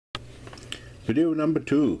video number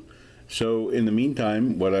 2. So in the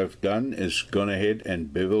meantime, what I've done is gone ahead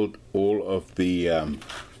and beveled all of the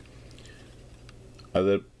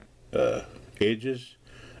other edges.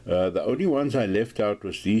 The only ones I left out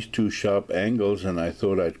was these two sharp angles, and I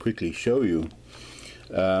thought I'd quickly show you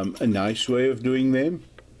a nice way of doing them,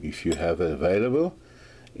 if you have it available,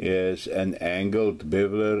 is an angled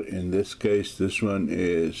beveler. In this case, this one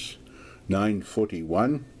is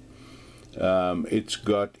 941. It's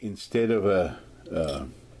got, instead of a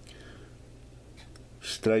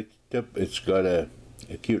straight tip, it's got a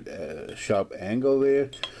cute sharp angle there.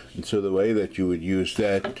 And so the way that you would use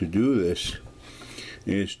that to do this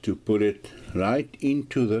is to put it right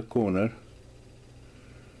into the corner,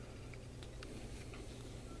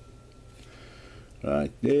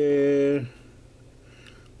 right there.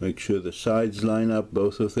 Make sure the sides line up,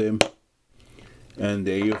 both of them, and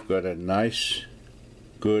there you've got a nice,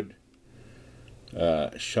 good,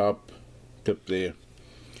 sharp tip there.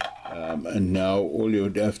 And now all you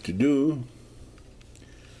would have to do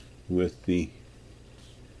with the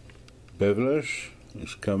bevelers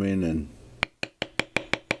is come in and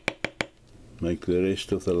make the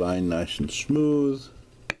rest of the line nice and smooth.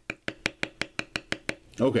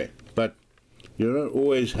 Okay, but you don't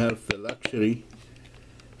always have the luxury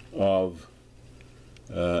of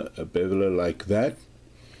a beveler like that.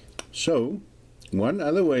 So one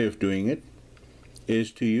other way of doing it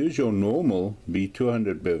is to use your normal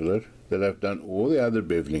B200 beveler that I've done all the other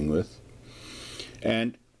beveling with,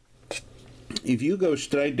 and if you go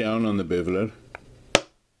straight down on the beveler,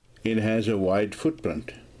 it has a wide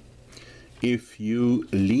footprint. If you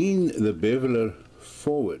lean the beveler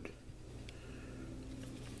forward,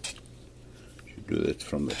 do this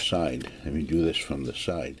from the side. Let me do this from the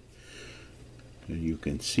side. And you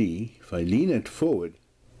can see, if I lean it forward,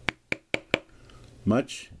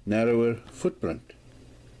 much narrower footprint.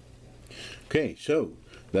 Okay, so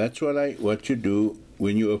that's what you do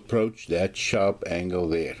when you approach that sharp angle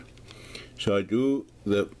there. So I do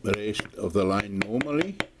the rest of the line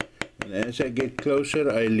normally, and as I get closer,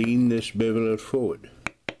 I lean this beveler forward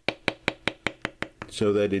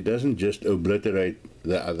so that it doesn't just obliterate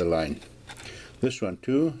the other line. This one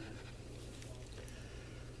too,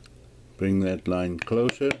 bring that line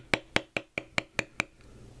closer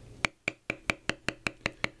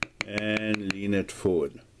and lean it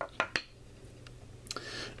forward.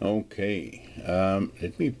 Okay,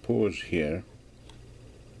 let me pause here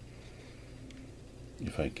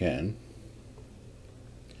if I can.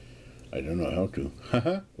 I don't know how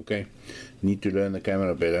to. Okay, need to learn the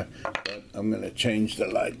camera better, but I'm going to change the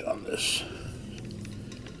light on this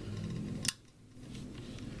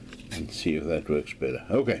and see if that works better.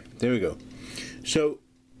 Okay, there we go. So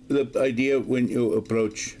the idea when you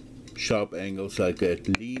approach sharp angles like that,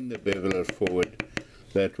 lean the beveler forward.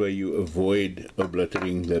 That way you avoid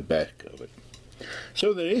obliterating the back of it.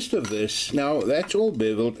 So the rest of this, now that's all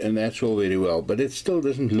beveled and that's all very well, but it still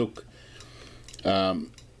doesn't look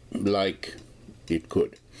like it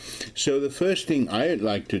could. So the first thing I'd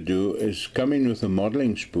like to do is come in with a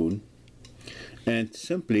modeling spoon and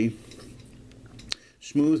simply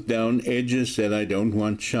smooth down edges that I don't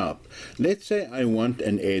want sharp. Let's say I want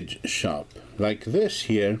an edge sharp, like this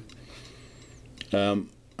here.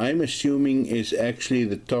 I'm assuming is actually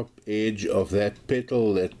the top edge of that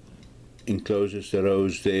petal that encloses the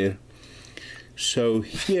rose there. So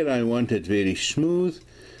here I want it very smooth.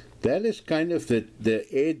 That is kind of the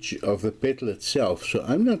edge of the petal itself. So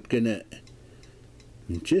I'm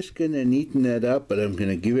just gonna neaten that up, but I'm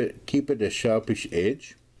gonna keep it a sharpish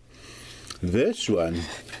edge. This one,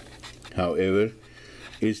 however,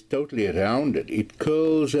 is totally rounded. It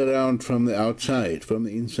curls around from the outside, from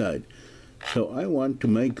the inside. So I want to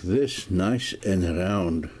make this nice and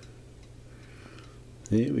round.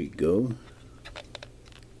 There we go.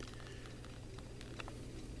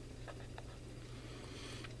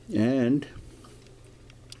 And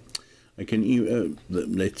I can even,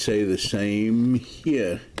 let's say the same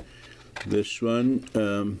here. This one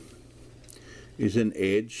is an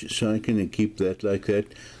edge, so I can keep that like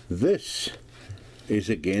that. This is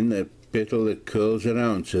again a petal that curls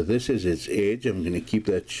around, so this is its edge. I'm going to keep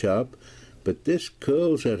that sharp, but this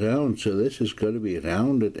curls around, so this has got to be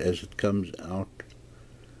rounded as it comes out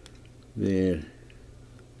there.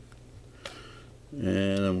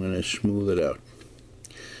 And I'm going to smooth it out.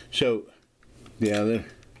 So the other,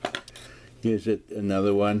 here's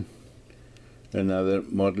another one, another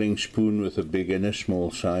modeling spoon with a big and a small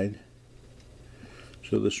side.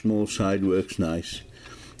 So the small side works nice,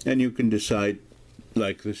 and you can decide,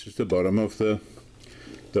 like this is the bottom of the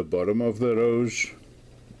rose,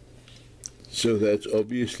 so that's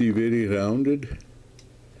obviously very rounded.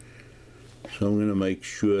 So I'm going to make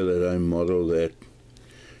sure that I model that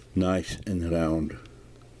nice and round.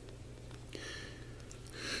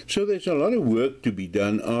 So there's a lot of work to be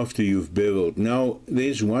done after you've beveled. Now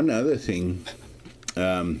there's one other thing,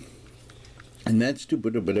 and that's to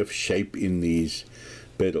put a bit of shape in these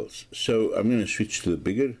petals. So I'm going to switch to the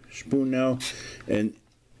bigger spoon now and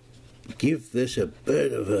give this a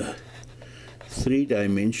bit of a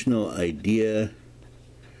three-dimensional idea,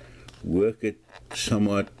 work it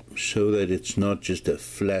somewhat so that it's not just a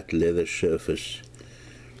flat leather surface.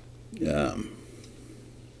 A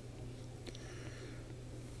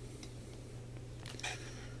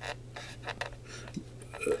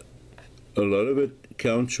lot of it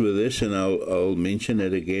counts with this, and I'll mention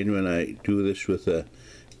it again when I do this with a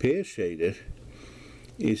pear shader,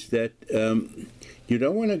 is that you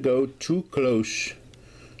don't want to go too close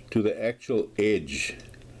to the actual edge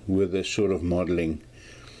with this sort of modeling,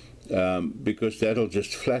 because that'll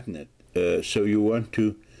just flatten it. So you want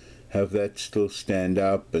to have that still stand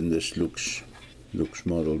up, and this looks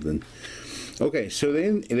modeled. And okay, so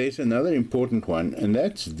then there's another important one, and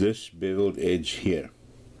that's this beveled edge here.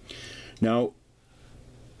 Now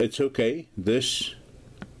it's okay, this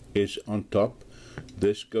is on top,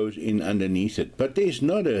 this goes in underneath it, but there's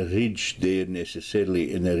not a ridge there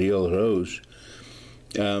necessarily in a real rose.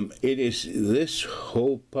 It is, this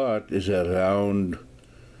whole part is a round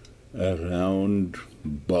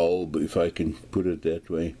bulb, if I can put it that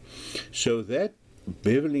way. So that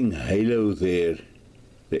beveling halo there,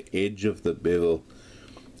 the edge of the bevel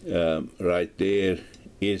right there,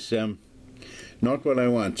 is not what I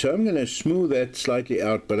want. So I'm going to smooth that slightly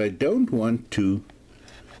out, but I don't want to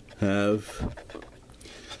have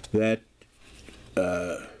that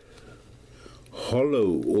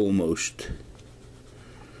hollow almost.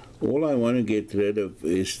 All I want to get rid of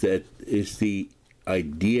is the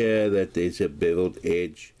idea that there's a beveled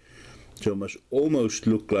edge. So it must almost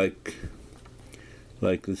look like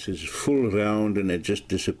this is full round and it just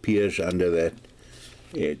disappears under that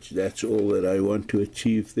edge. That's all that I want to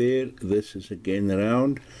achieve there. This is again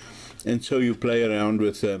round, and so you play around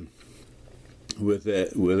with the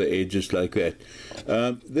edges like that.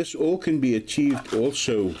 This all can be achieved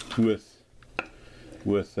also with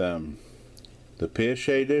the pear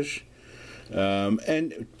shaders,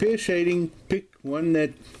 and pear shading, pick one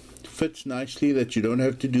that fits nicely, that you don't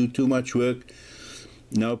have to do too much work.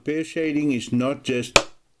 Now pear shading is not just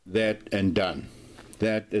that and done.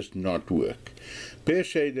 That does not work. Pear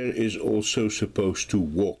shader is also supposed to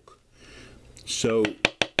walk. So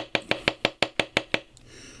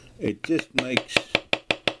it just makes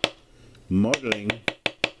modeling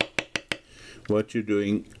what you're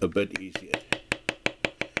doing a bit easier.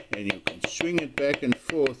 And you can swing it back and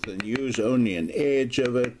forth and use only an edge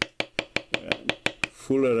of it, and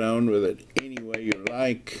fool around with it any way you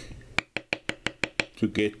like to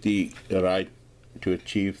get to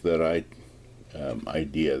achieve the right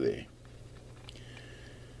idea there.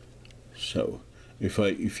 So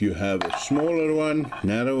if you have a smaller one,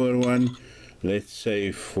 narrower one, let's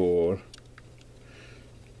say for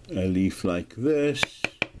a leaf like this,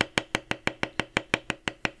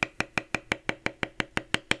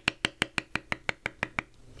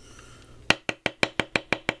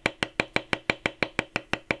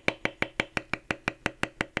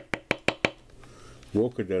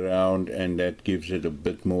 walk it around, and that gives it a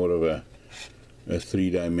bit more of a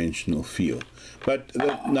three-dimensional feel. But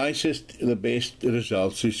the nicest, the best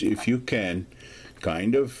results is if you can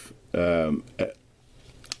kind of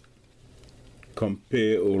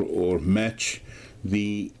compare or match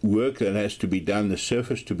the work that has to be done, the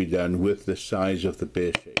surface to be done, with the size of the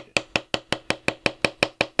pear shader.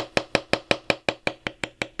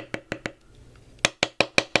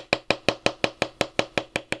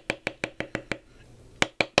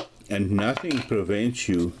 And nothing prevents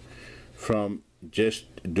you from just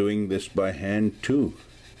doing this by hand too,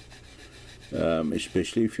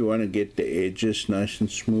 especially if you want to get the edges nice and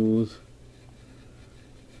smooth.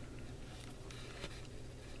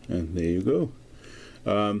 And there you go.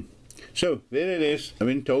 So there it is. I've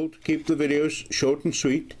been told to keep the videos short and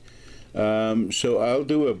sweet, so I'll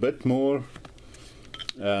do a bit more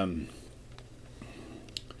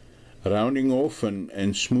rounding off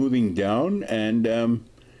and smoothing down, and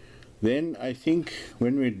then I think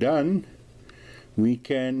when we're done, we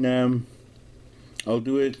can, I'll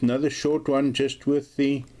do another short one just with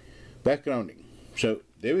the backgrounding. So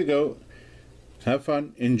there we go. Have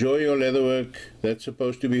fun, enjoy your leatherwork. That's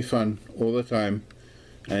supposed to be fun all the time,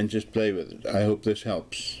 and just play with it. I hope this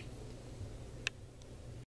helps.